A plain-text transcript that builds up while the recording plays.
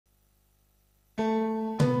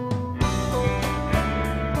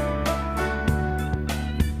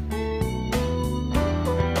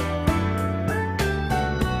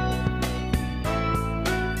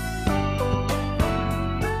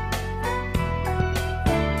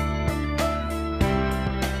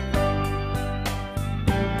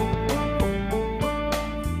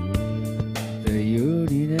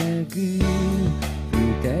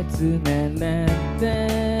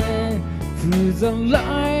揃いの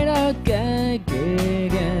影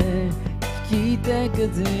が北風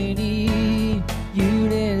に揺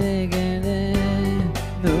れながら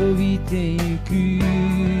伸びてゆく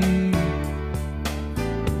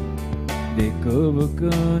でこぼこ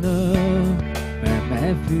のまま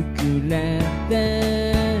膨らんだ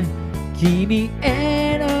君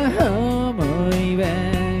への想いは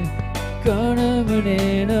この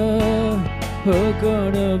胸のほこ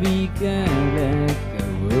ろびから顔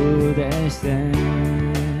を出した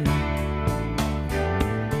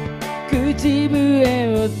口笛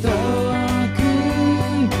を遠く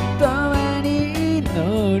永遠に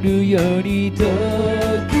祈るより遠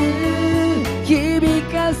く響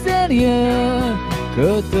かせるよ言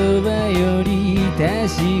葉より確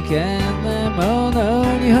かなもの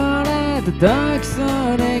にほら届きそう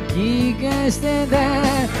な気がしてた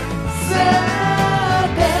さあ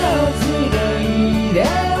手をつないで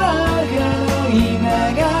僕の今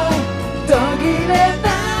が途切れな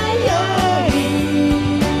いように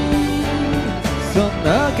その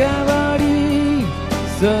香り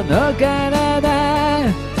その体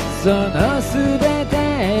その全て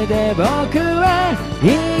で僕は生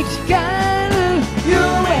き返る夢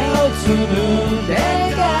を紡んで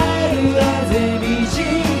帰るあぜ道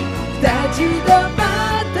立ち止ま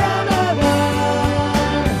ったまま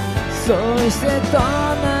そしてどん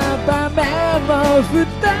な場面も二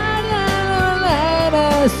人笑いま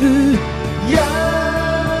すよ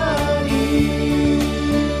うに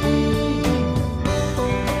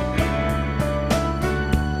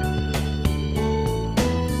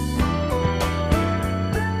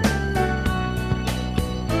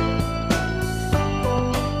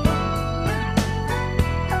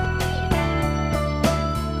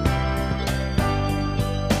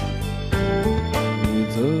無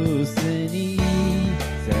造作に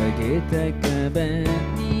下げたカバン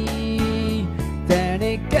に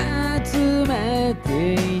誰か詰まって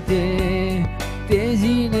いて手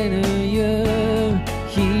品のよ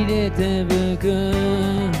ひれた僕を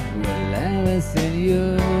笑わせるよ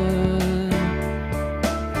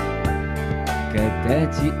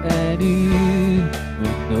形あるも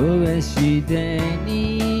のは次第に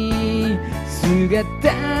姿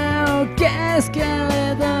を消すけれ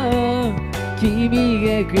ど君が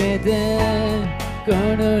くれたこ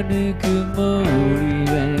のぬくもり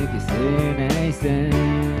は消せないさ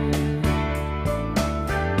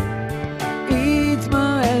いつも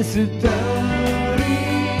ストーリ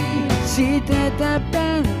ーしてたベ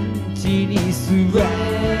ンチに座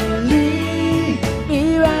り見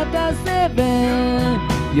渡せば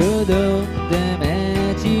よどった街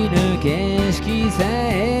の景色さ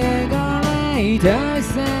えごない遠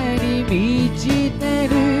さに満ちて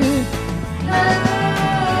る雨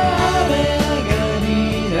上がり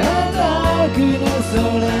の遠くの空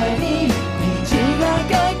に虹が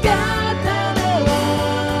かかったなら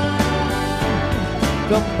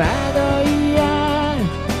戸惑いや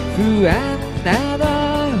不安など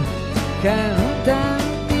簡単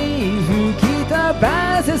に吹き飛ば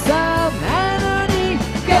せそうなのに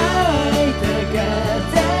乾いた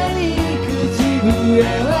風に口笛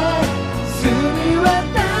は澄み渡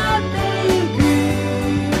ってゆく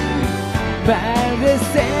まるで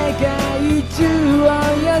世界中を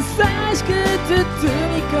優しく包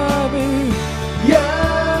み込むよ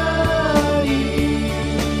うに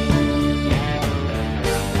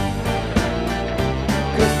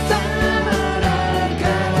言葉の代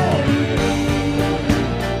わりに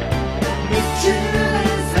夢中で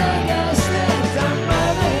探してたも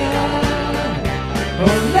のやほ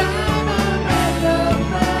らの目の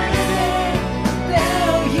前で手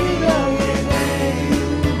を広げて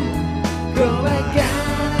怖がら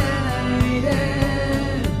ないで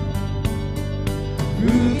踏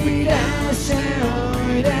み出してお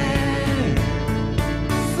いで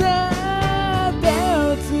さあ手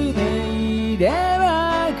をつないで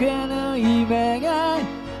僕の今が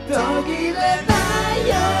途切れない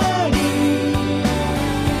ように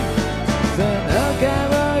その香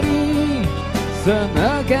りその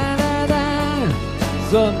体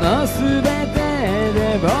その全てで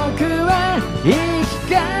僕は生き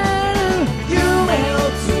返る夢を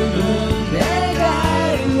紡んで帰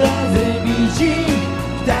るあぜ道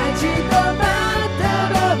立ち止まった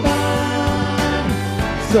まま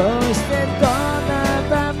そして